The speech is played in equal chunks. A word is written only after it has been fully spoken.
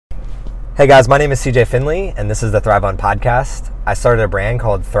Hey guys, my name is CJ Finley, and this is the Thrive On podcast. I started a brand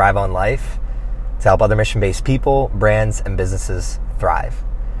called Thrive On Life to help other mission-based people, brands, and businesses thrive.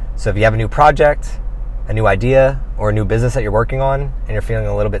 So if you have a new project, a new idea, or a new business that you're working on, and you're feeling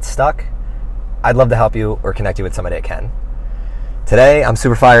a little bit stuck, I'd love to help you or connect you with somebody that can. Today, I'm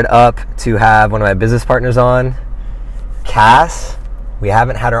super fired up to have one of my business partners on, Cass. We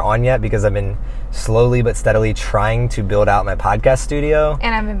haven't had her on yet because I've been slowly but steadily trying to build out my podcast studio.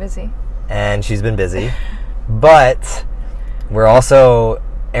 And I've been busy. And she's been busy. But we're also,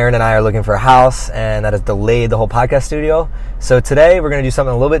 Aaron and I are looking for a house, and that has delayed the whole podcast studio. So today we're going to do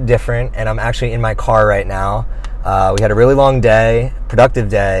something a little bit different, and I'm actually in my car right now. We had a really long day, productive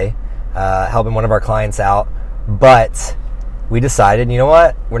day, helping one of our clients out. But we decided, you know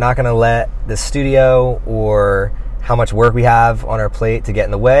what? We're not going to let the studio or how much work we have on our plate to get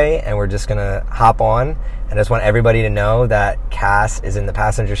in the way, and we're just going to hop on. And I just want everybody to know that Cass is in the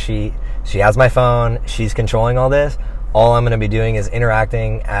passenger seat. She has my phone. She's controlling all this. All I'm going to be doing is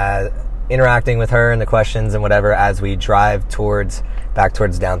interacting with her and the questions and whatever as we drive back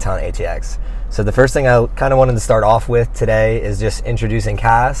towards downtown ATX. So the first thing I kind of wanted to start off with today is just introducing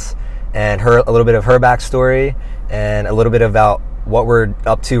Cass and a little bit of her backstory and a little bit about what we're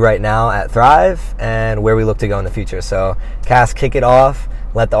up to right now at Thrive and where we look to go in the future. So Cass, kick it off.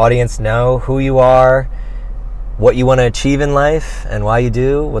 Let the audience know who you are, what you want to achieve in life, and why you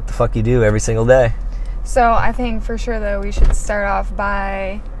do what the fuck you do every single day. So I think for sure, though, we should start off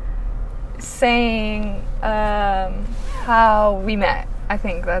by saying how we met. I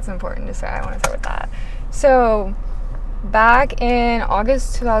think that's important to say. I want to start with that. So back in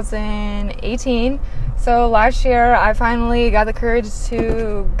August 2018, so last year, I finally got the courage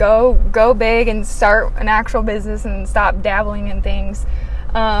to go big and start an actual business and stop dabbling in things.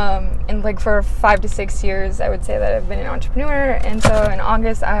 And like for 5 to 6 years, I would say that I've been an entrepreneur. And so in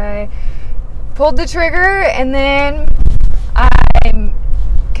August, I pulled the trigger, and then I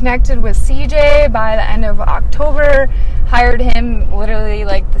connected with CJ by the end of October. Hired him literally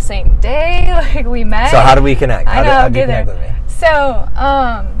like the same day, like we met. So how do we connect? How did you connect with me? So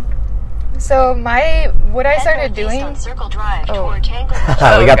what I started doing. On Circle Drive toward Tango.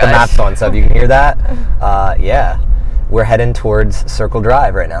 We got the maps on, so if you can hear that, yeah, we're heading towards Circle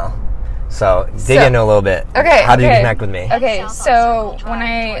Drive right now. So dig into a little bit. Okay. How did you connect with me? Okay, so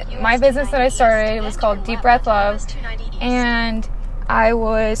my business that I started was called Deep Breath Love, and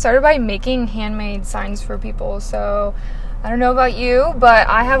I started by making handmade signs for people. So I don't know about you, but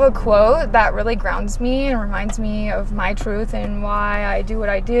I have a quote that really grounds me and reminds me of my truth and why I do what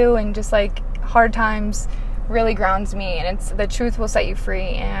I do, and just like hard times really grounds me, and it's the truth will set you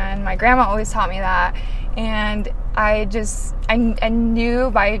free. And my grandma always taught me that, and I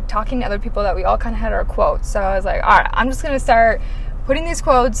knew by talking to other people that we all kind of had our quotes. So I was like, all right, I'm just going to start putting these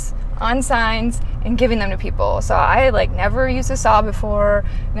quotes on signs and giving them to people. So I had never used a saw before,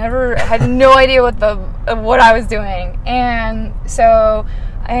 had no idea what I was doing. And so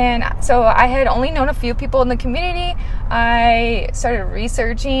I had only known a few people in the community. I started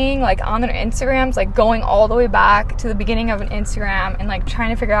researching on their Instagrams, going all the way back to the beginning of an Instagram and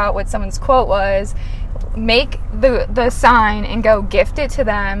trying to figure out what someone's quote was, make the sign and go gift it to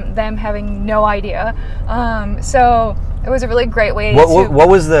them having no idea. So it was a really great way What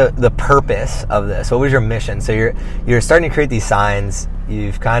was the purpose of this? What was your mission? So you're starting to create these signs.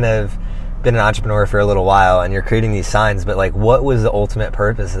 You've kind of been an entrepreneur for a little while, and you're creating these signs, but what was the ultimate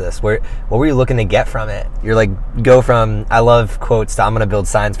purpose of this? What were you looking to get from it? You're go from I love quotes to I'm going to build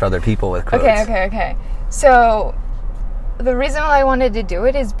signs for other people with quotes. Okay. So the reason why I wanted to do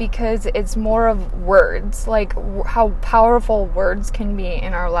it is because it's more of words, how powerful words can be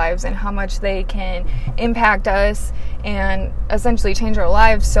in our lives and how much they can impact us and essentially change our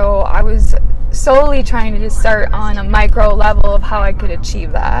lives. So I was solely trying to just start on a micro level of how I could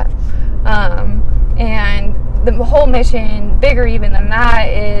achieve that. And the whole mission, bigger even than that,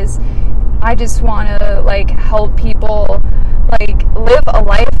 is I just want to help people live a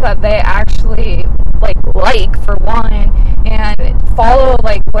life that they actually like for one, and follow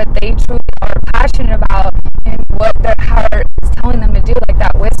what they truly are passionate about and what their heart is telling them to do,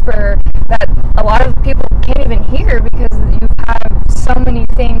 that whisper that a lot of people can't even hear because you have so many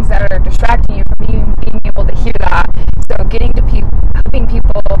things that are distracting you from even being able to hear that. So getting to people, helping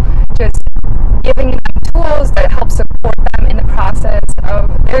people, just giving them tools that help support them in the process of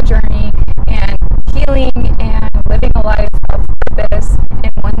their journey and healing and living a life of purpose,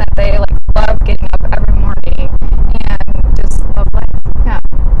 and one that they love getting up every morning and just love life. Yeah.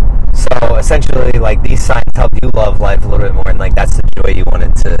 So essentially, these signs help you love life a little bit more, and that's the joy you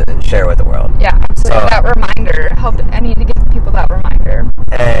wanted to share with the world. Yeah, absolutely. So, that reminder helped. I need to give people that reminder.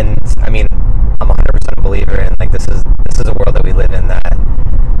 And I mean,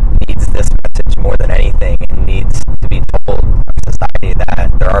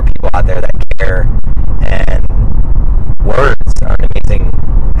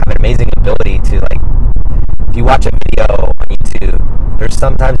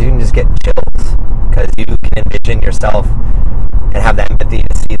 sometimes you can just get chills because you can envision yourself and have the empathy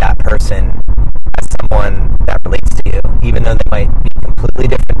to see that person as someone that relates to you, even though they might be completely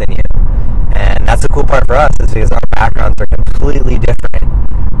different than you. And that's the cool part for us, is because our backgrounds are completely different,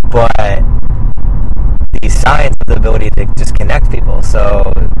 but the science of the ability to just connect people.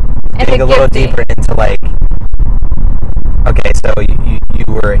 So dig a little deeper into like, okay, so you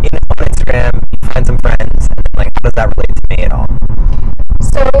were on Instagram, you find some friends, and like, how does that relate to me at all?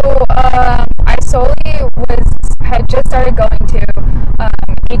 So I solely had just started going to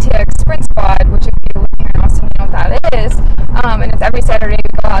ATX Sprint Squad, which if you live here in Austin, you know what that is. And it's every Saturday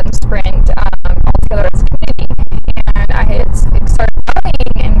we go out and sprint all together as a community. And I had started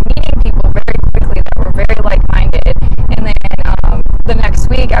going and meeting people very quickly that were very like-minded. And then the next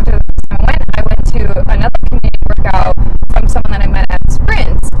week after the time I went to another community workout from someone that I met at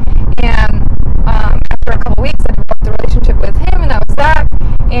Sprints. And after a couple weeks, I developed a relationship with him, and that was that.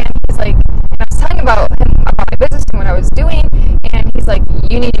 And he's like, and I was telling about him about my business and what I was doing, and he's like,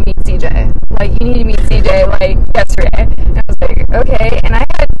 you need to meet CJ. Like, you need to meet CJ, like, yesterday. And I was like, okay. And I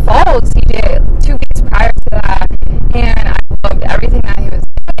had followed CJ 2 weeks prior to that, and I loved everything that he was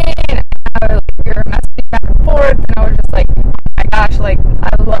doing, and we were messaging back and forth, and I was just like, oh my gosh, like,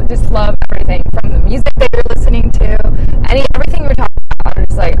 I just love everything from the music that you're listening to, everything you were talking about. I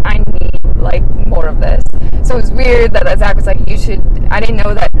was like, I need, like, more of this. So it was weird that Zach was like, I didn't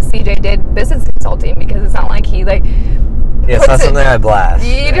know that CJ did business consulting, because it's not like he, like, yeah, it's not something I blast.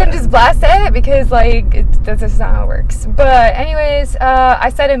 You don't just blast it, because, like, that's just not how it works. But anyways,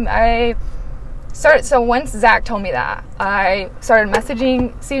 so once Zach told me that, I started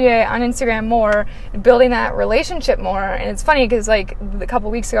messaging CJ on Instagram more, building that relationship more. And it's funny because, like, a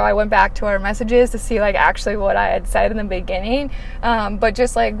couple weeks ago, I went back to our messages to see, like, actually what I had said in the beginning. But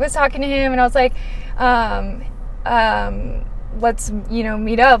just, like, was talking to him, and I was like, let's,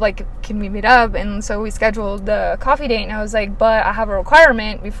 meet up. Like, can we meet up? And so we scheduled the coffee date, and I was like, but I have a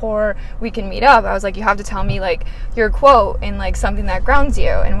requirement before we can meet up. I was like, you have to tell me, like, your quote and, like, something that grounds you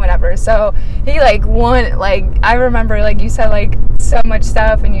and whatever. So he, like, I remember, like, you said, like, so much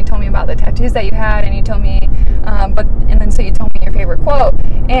stuff, and you told me about the tattoos that you had, and you told me, so you told me your favorite quote.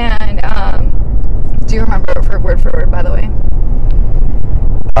 And do you remember it word for word, by the way?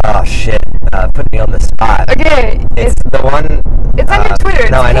 Oh shit! Put me on the spot. Okay, it's the one. It's on your Twitter.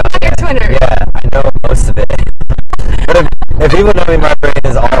 No, I know. On your Twitter. Yeah, I know most of it. But if people know me, my brain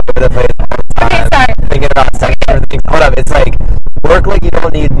is all over the place all the time. Okay, sorry. Thinking about sex and everything. Hold up, it's like work like you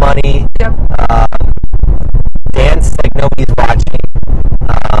don't need money. Yep. Dance like nobody's watching.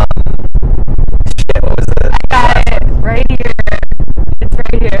 Shit, what was the? I got it right here. It's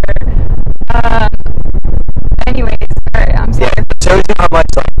right here. Anyways, alright, I'm sorry. Yeah, it shows you how much.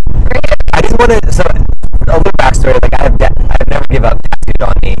 I just want to. So a little backstory. Like I have never give up tattooed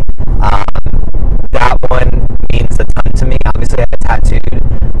on me. That one means a ton to me. Obviously, I have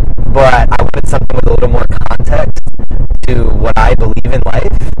tattooed, but I wanted something with a little more context to what I believe in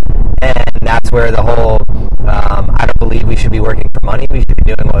life, and that's where the whole I don't believe we should be working for money. We should be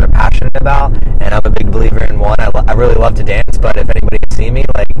doing what we're passionate about. And I'm a big believer in one. I really love to dance, but if anybody can see me,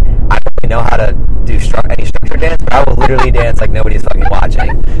 like, I don't really know how to do any structured dance, but I will literally dance like nobody's fucking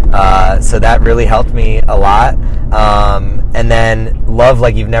watching. So that really helped me a lot. And then love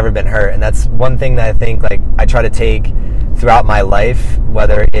like you've never been hurt. And that's one thing that I think, like, I try to take throughout my life,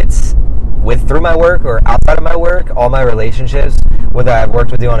 whether it's through my work or outside of my work, all my relationships, whether I've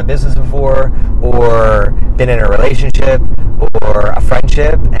worked with you on a business before or been in a relationship or a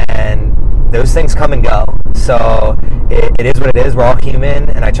friendship, and those things come and go. So it is what it is. We're all human,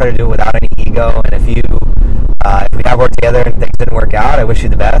 and I try to do it without any ego. And if we have worked together and things didn't work out, I wish you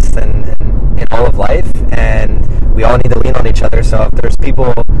the best and in all of life. And we all need to lean on each other. So if there's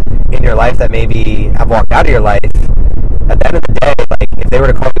people in your life that maybe have walked out of your life, at the end of the day, like, if they were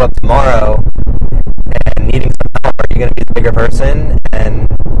to call you up tomorrow and needing some help, are you going to be the bigger person and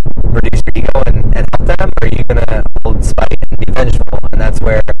reduce your ego and help them, or are you going to hold spite and be vengeful? And that's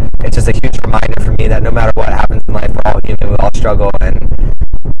where it's just a huge reminder for me that no matter what happens in life, we're all human, we all struggle. And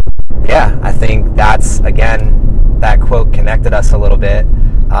yeah, I think that's, again, that quote connected us a little bit.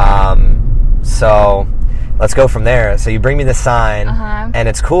 So let's go from there. So you bring me the sign, and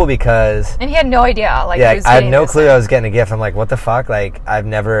it's cool because... And he had no idea. Like, yeah, I had no clue I was getting a gift. I'm like, what the fuck? Like, I've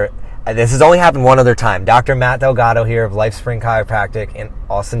never... This has only happened one other time. Dr. Matt Delgado here of LifeSpring Chiropractic in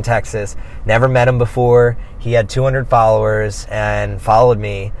Austin, Texas. Never met him before. He had 200 followers and followed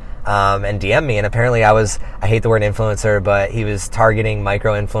me and DM'd me. And apparently I hate the word influencer, but he was targeting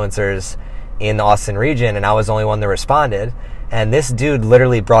micro-influencers in the Austin region, and I was the only one that responded. And this dude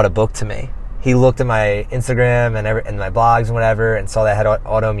literally brought a book to me. he looked at my Instagram and my blogs and whatever, and saw that I had an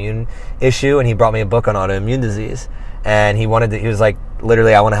autoimmune issue, and he brought me a book on autoimmune disease. And he was like,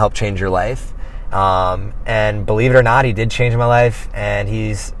 literally, I want to help change your life. And believe it or not, he did change my life, and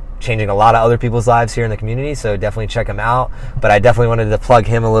he's changing a lot of other people's lives here in the community, so definitely check him out. But I definitely wanted to plug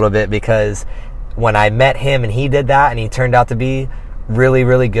him a little bit, because when I met him and he did that, and he turned out to be really,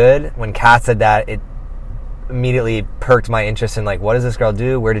 really good, when Kat said that, it immediately perked my interest in, like, what does this girl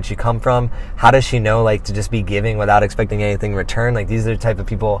do? Where did she come from? How does she know, like, to just be giving without expecting anything in return? Like, these are the type of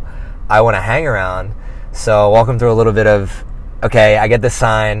people I want to hang around. So walk them through a little bit of, okay, I get this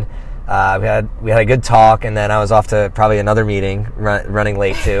sign. We had a good talk, and then I was off to probably another meeting, running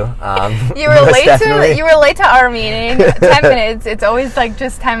late too. You were late to our meeting. 10 minutes. It's always like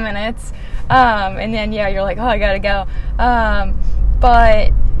just 10 minutes, and then you're like, oh, I gotta go.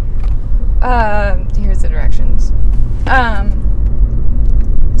 But here's the directions.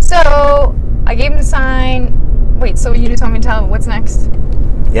 So I gave him the sign. Wait, so you just want me to tell him what's next?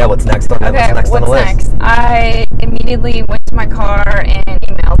 Yeah, what's next on the list? What's next? I immediately went to my car and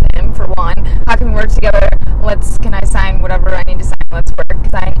emailed him, for one. How can we work together? Can I sign whatever I need to sign? Let's work.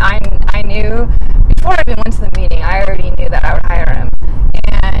 Because I knew, before I even went to the meeting, I already knew that I would hire him.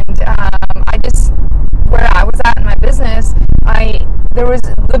 And where I was at in my business,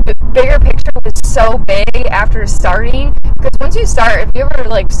 the bigger picture was so big after starting. Because once you start, if you ever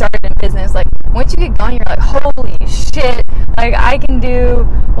like started in business, like once you get going, you're like, holy shit, like I can do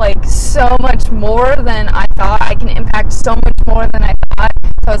like so much more than I thought. I can impact so much more than I thought.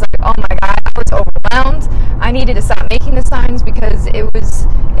 So I was like, oh my god, I was overwhelmed. I needed to stop making the signs because it was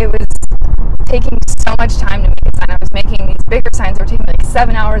taking so much time to make a sign. I was making these bigger signs that were taking like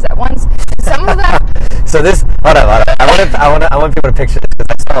 7 hours at once. Some of them. So this, hold on. I want people to picture this, because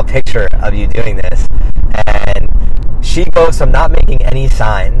I saw a picture of you doing this, and she goes from not making any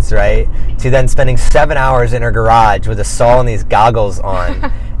signs, right, to then spending 7 hours in her garage with a saw and these goggles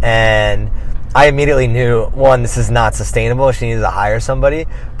on. And I immediately knew, one, this is not sustainable. She needs to hire somebody.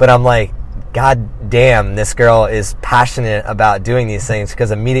 But I'm like, God damn, this girl is passionate about doing these things,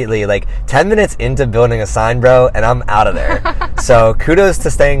 because immediately, like 10 minutes into building a sign, bro, and I'm out of there. So kudos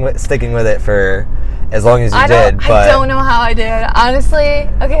to sticking with it for as long as you did. But I don't know how I did, honestly.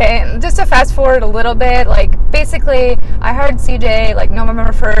 Okay, just to fast forward a little bit, like basically I hired CJ like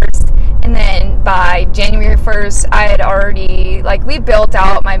November 1st, and then by January 1st I had already, like, we built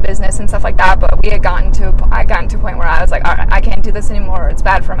out my business and stuff like that, but I had gotten to a point where I was like, all right, I can't do this anymore. It's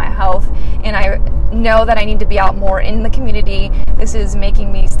bad for my health, and I know that I need to be out more in the community. This is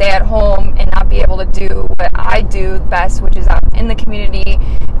making me stay at home and not be able to do what I do best, which is out in the community.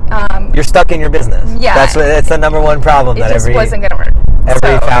 You're stuck in your business. Yeah, it's the number one problem that wasn't gonna work.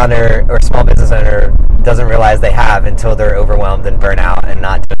 Every founder or small business owner doesn't realize they have until they're overwhelmed and burnt out and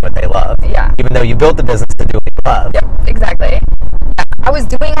not doing what they love. Yeah. Even though you built the business to do what you love. Yep, exactly. Yeah. I was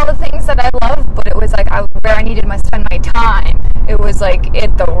doing all the things that I love, but it was like where I needed to spend my time, it was like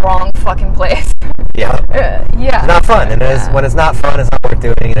at the wrong fucking place. Yeah. Yeah. It's not fun. And when it's not fun, it's not worth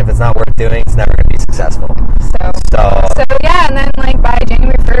doing. And if it's not worth doing, it's never going to be successful. So yeah, and then like by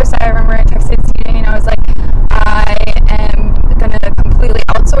January 1st, I remember I texted CJ and I was like, I am going to completely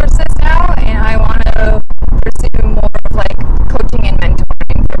outsource this now, and I want to pursue more of like coaching and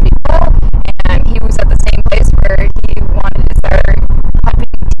mentoring for people. And he was at the same place where he wanted to start helping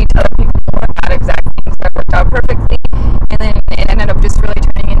teach other people more about exact things that worked out perfectly. And then it ended up just really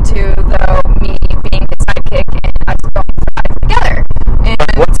turning into me being his sidekick and us going thrive together. And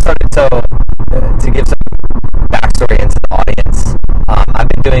what started to give some backstory into the audience? I've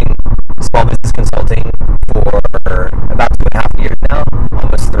been doing small business consulting for about 2.5 years now,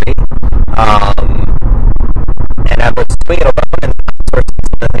 almost 3. And I was doing it alone and outsourcing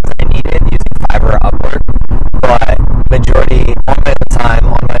some of the things I needed using Fiverr or Upwork, but majority on my own time,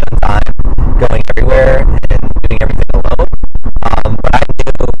 going everywhere and doing everything alone. But I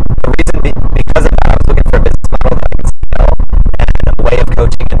knew the reason because of that, I was looking for a business model that could scale and a way of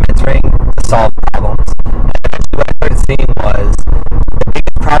coaching and mentoring to solve problems. And eventually what I started seeing was the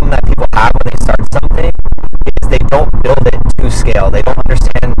biggest problem that people have when they start something is they don't build it to scale. They don't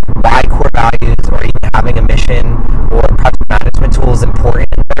understand why core values or even having a mission or project management tool is important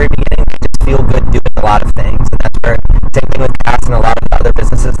in the very beginning. They just feel good doing a lot of things. And that's where, same thing with Cass and a lot of the other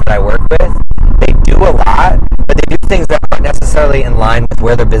businesses that I work with, they do a lot, but they do things that aren't necessarily in line with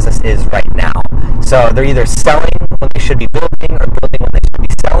where their business is right now. So they're either selling when they should be building or building when they should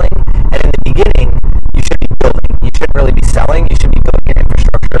be selling. And in the beginning, you should be building. You shouldn't really be selling. You should be building your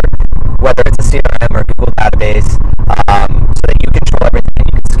infrastructure, whether it's a CRM or Google database, so that you control everything and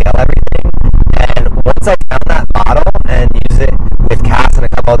you can scale everything. And once I found that model and use it with Cass and a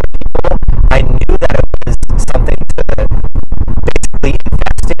couple other people, I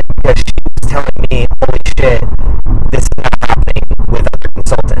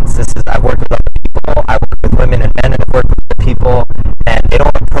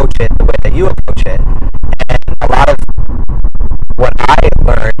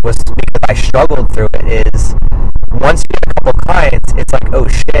oh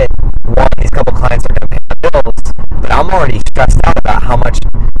shit, one, these couple clients are going to pay my bills, but I'm already stressed out about how much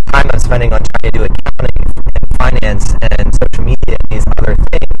time I'm spending on trying to do accounting and finance and social media and these other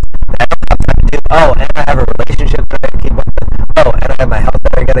things that I don't have time to do. Oh, and I have a relationship that I got to keep up with. Oh, and I have my health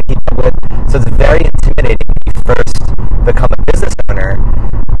that I got to keep up with. So it's very intimidating when you first become a business owner.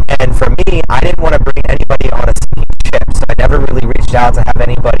 And for me, I didn't want to bring anybody on a sinking ship, so I never really reached out to have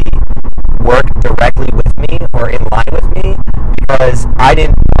anybody work directly with me or in line with me, because I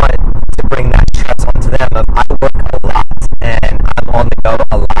didn't want to bring that stress onto them of I work a lot and I'm on the go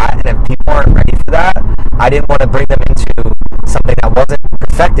a lot, and if people aren't ready for that, I didn't want to bring them into something that wasn't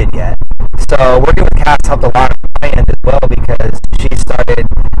perfected yet. So working with Cass helped a lot on my end as well, because she started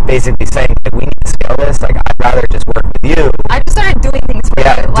basically saying, like, we need to scale this, like, I'd rather just work with you. I just started doing things for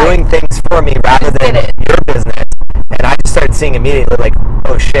you. Doing things for me rather than your business. And I just started seeing immediately, like,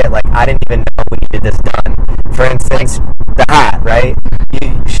 oh shit, like, I didn't even know we needed this done. For instance, the hat, right?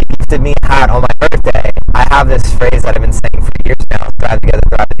 She gifted me a hat on my birthday. I have this phrase that I've been saying for years now, thrive together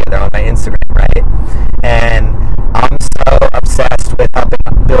on my Instagram, right? And I'm so obsessed with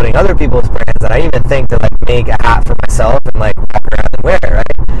building other people's brands that I even think to, like, make a hat for myself and, like, walk around and wear,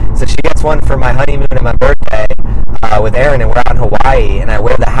 right? So she gets one for my honeymoon and my birthday with Aaron, and we're out in Hawaii, and I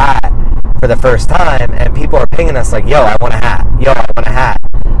wear the hat for the first time, and people are pinging us like, yo, I want a hat. Yo, I want a hat.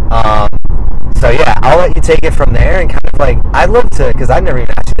 So yeah, I'll let you take it from there, and kind of like, I'd love to, because I've never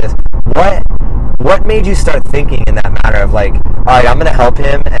even asked you this, what made you start thinking in that matter of like, all right, I'm going to help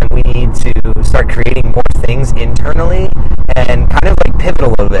him, and we need to start creating more things internally, and kind of like pivot a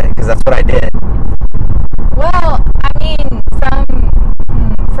little bit, because that's what I did. Well, I mean,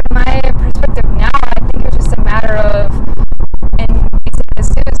 from my perspective now, I think it's just a matter of, and this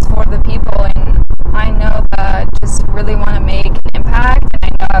is for the people, and I know that I just really want to make an impact, and I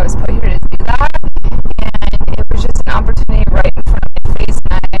know I was put here to do that, and it was just an opportunity right in front of my face,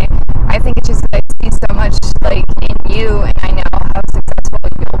 and I think it's just that I see so much, like, in you, and I know how successful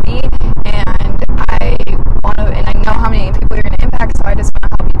you'll be, and I want to, and I know how many people you're going to impact, so I just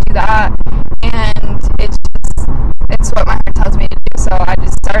want to help you do that, and it's what my heart tells me to do, so I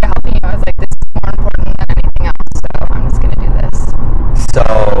just started helping you. I was like, this is more important than anything else, so I'm just going to do this.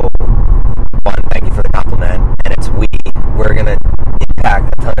 So, one, thank you for the compliment, and it's we're going to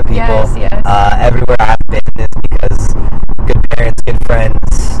impact a ton of people. Yes. Everywhere I've been is because good parents, good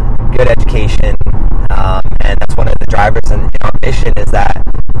friends, good education, and that's one of the drivers in our mission, is that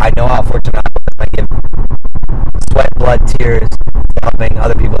I know how fortunate I give sweat, blood, tears to helping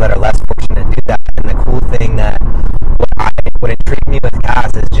other people that are less fortunate to do that. And the cool thing that what intrigued me with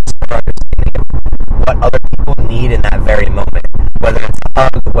Cass is just her understanding of what other people need in that very moment, whether it's a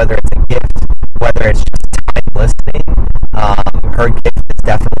hug, whether it's a gift, whether it's just time listening. Her gift is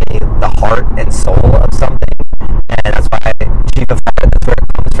definitely the heart and soul of something, and that's why Chief of Heart, that's where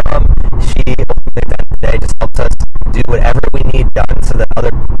it comes from. She, at the end of the day, just helps us do whatever we need done so that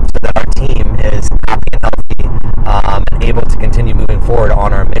our team is happy and healthy, and able to continue moving forward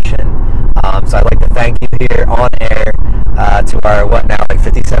on our mission. So I'd like to thank you here on air to our, what now, like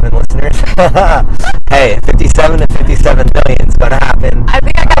 57 listeners? Hey, 57 to 57 million is going to happen. I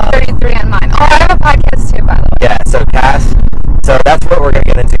think I got 33 on mine. Oh, I have a podcast too, by the way. Yeah, so Cass, so that's what we're going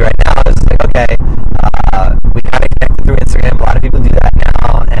to get into right now. It's like, okay, we kind of connected through Instagram. A lot of people do that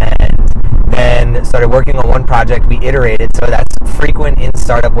now, and then started working on one project. We iterated, so that's frequent in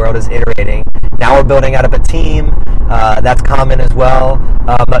startup world, is iterating. Now we're building out of a team. That's common as well.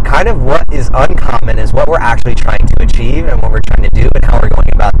 But kind of what is uncommon is what we're actually trying to achieve and what we're trying to do and how we're going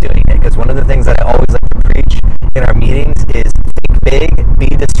about doing it. Because one of the things that I always like to preach in our meetings is think big, be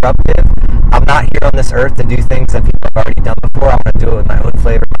disruptive. I'm not here on this earth to do things that people have already done before. I want to do it with my own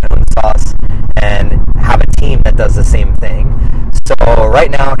flavor, my own sauce, and have a team that does the same thing. So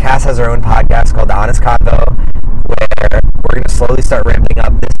right now, Cass has her own podcast called The Honest Convo, where we're going to slowly start ramping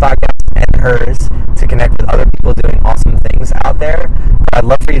up this podcast and hers to connect with other people doing awesome things out there. But I'd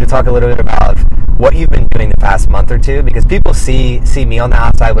love for you to talk a little bit about what you've been doing the past month or two, because people see me on the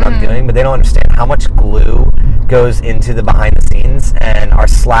outside what I'm doing, but they don't understand how much glue goes into the behind the scenes, and our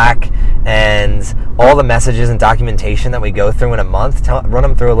Slack and all the messages and documentation that we go through in a month. Run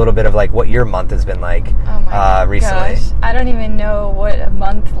them through a little bit of like what your month has been like recently. Gosh. I don't even know what a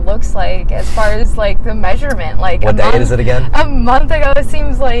month looks like as far as like the measurement. Like, what day is it again? A month ago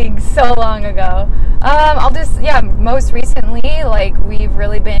seems like so long ago. Most recently, like, we've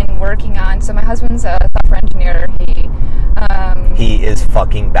really been working on, so my husband's a software engineer. He is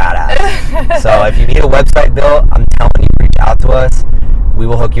fucking badass. So if you need a website built, I'm telling you, reach out to us. We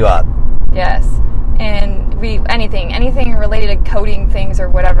will hook you up. Yes. And anything related to coding things or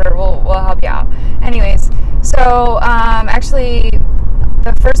whatever, we'll help you out. Anyways, so actually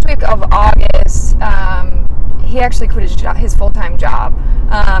the first week of August, he actually quit his full-time job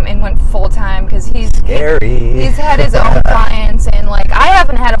and went full-time because he's had his own clients, and like I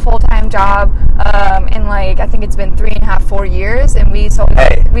haven't had a full-time job in like I think it's been 3.5-4 years, and we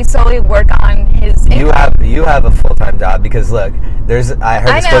solely work on his income. You have a full-time job because look, I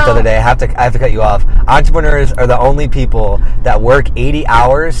heard this quote the other day. I have to cut you off. Entrepreneurs are the only people that work 80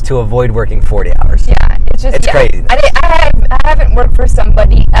 hours to avoid working 40 hours. Yeah, it's crazy. I haven't worked for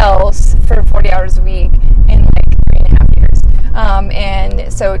somebody else for 40 hours a week in like 3.5 years.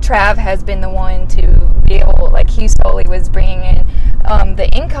 And so Trav has been the one to be able, like he solely was bringing in the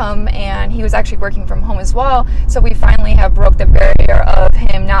income, and he was actually working from home as well. So we finally have broke the barrier of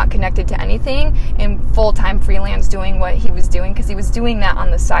him not connected to anything and full-time freelance doing what he was doing, because he was doing that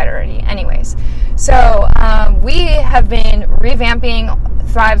on the side already anyways. So we have been revamping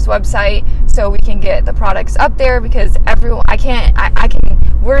Thrive's website so we can get the products up there, because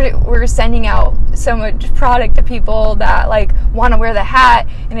we're sending out so much product to people that like want to wear the hat,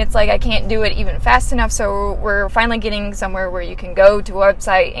 and it's like I can't do it even fast enough. So we're finally getting somewhere where you can go to a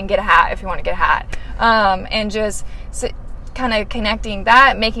website and get a hat if you want to get a hat, and just kind of connecting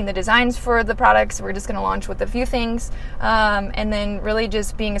that, making the designs for the products. We're just going to launch with a few things, and then really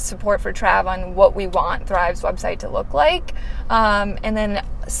just being a support for Trav on what we want Thrive's website to look like, and then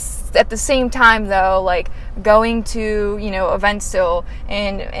at the same time though, like going to events still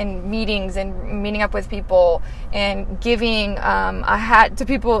and meetings and meeting up with people and giving a hat to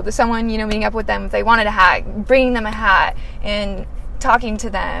people, to someone, meeting up with them if they wanted a hat, bringing them a hat and talking to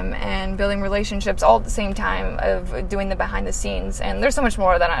them and building relationships all at the same time of doing the behind the scenes. And there's so much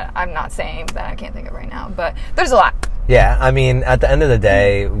more that I'm not saying that I can't think of right now, but there's a lot. Yeah, I mean, at the end of the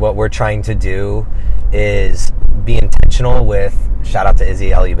day, what we're trying to do is be intentional with, shout out to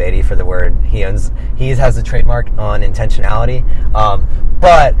Izzy El-Ubaidi for the word he has the trademark on intentionality.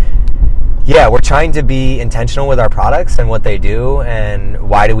 But yeah, we're trying to be intentional with our products and what they do and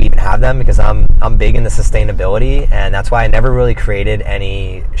why do we even have them, because I'm big into sustainability, and that's why I never really created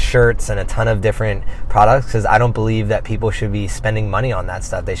any shirts and a ton of different products, because I don't believe that people should be spending money on that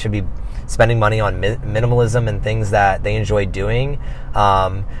stuff. They should be spending money on minimalism and things that they enjoy doing.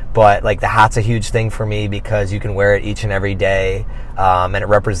 But like the hat's a huge thing for me because you can wear it each and every day, and it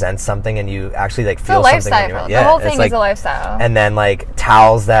represents something, and you actually like feel something. The whole thing is a lifestyle. And then like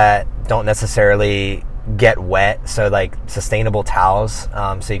towels that don't necessarily get wet, so like sustainable towels,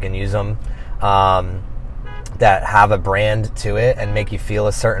 so you can use them, that have a brand to it and make you feel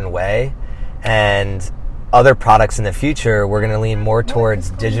a certain way. And other products in the future, we're going to lean more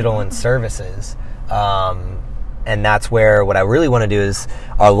towards digital and services. And that's where what I really want to do is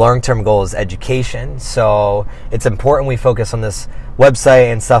our long-term goal is education. So it's important we focus on this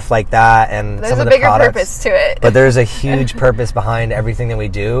website and stuff like that, and there's some of the bigger products. Purpose to it. But there's a huge purpose behind everything that we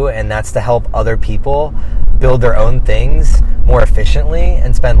do, and that's to help other people build their own things more efficiently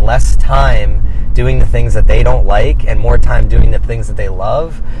and spend less time doing the things that they don't like and more time doing the things that they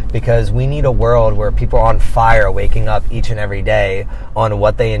love, because we need a world where people are on fire waking up each and every day on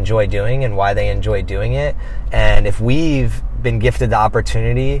what they enjoy doing and why they enjoy doing it. And if we've been gifted the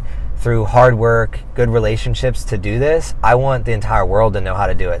opportunity through hard work, good relationships to do this, I want the entire world to know how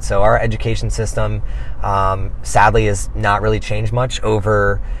to do it. So our education system, sadly, has not really changed much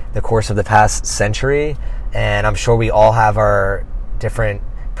over the course of the past century. And I'm sure we all have our different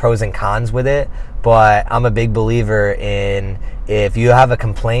pros and cons with it. But I'm a big believer in, if you have a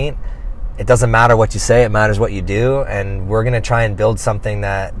complaint, it doesn't matter what you say, it matters what you do. And we're going to try and build something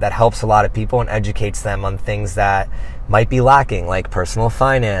that helps a lot of people and educates them on things that might be lacking, like personal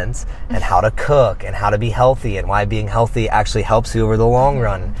finance and how to cook and how to be healthy and why being healthy actually helps you over the long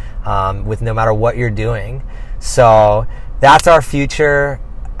run, with no matter what you're doing. So that's our future.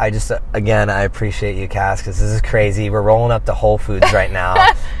 I appreciate you, Cass, because this is crazy. We're rolling up to Whole Foods right now,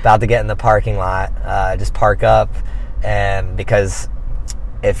 about to get in the parking lot, just park up. And because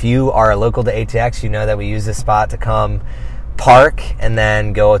if you are local to ATX, you know that we use this spot to come park and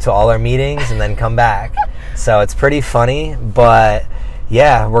then go to all our meetings and then come back. So it's pretty funny, but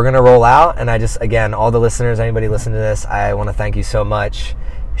yeah, we're going to roll out. And again, all the listeners, anybody listening to this, I want to thank you so much.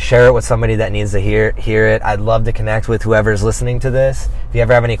 Share it with somebody that needs to hear it. I'd love to connect with whoever's listening to this. If you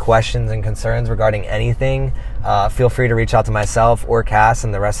ever have any questions and concerns regarding anything, feel free to reach out to myself or Cass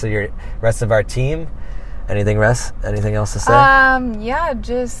and the rest of our team. Anything, Russ? Anything else to say? I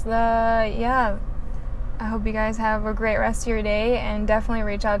hope you guys have a great rest of your day, and definitely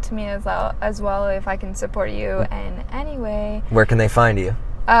reach out to me as well if I can support you in any way. Where can they find you?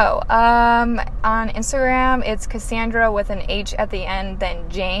 On Instagram, it's Cassandra with an H at the end, then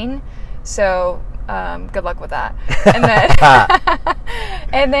Jane. So Good luck with that.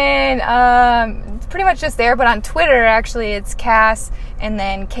 And then it's pretty much just there. But on Twitter, actually, it's Cass and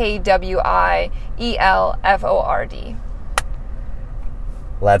then KWIELFORD.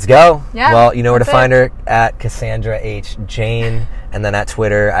 Let's go. Yeah, well, you know where to that's find her at Cassandra H. Jane. And then at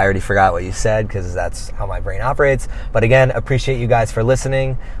Twitter, I already forgot what you said because that's how my brain operates. But again, appreciate you guys for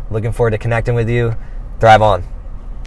listening. Looking forward to connecting with you. Thrive on.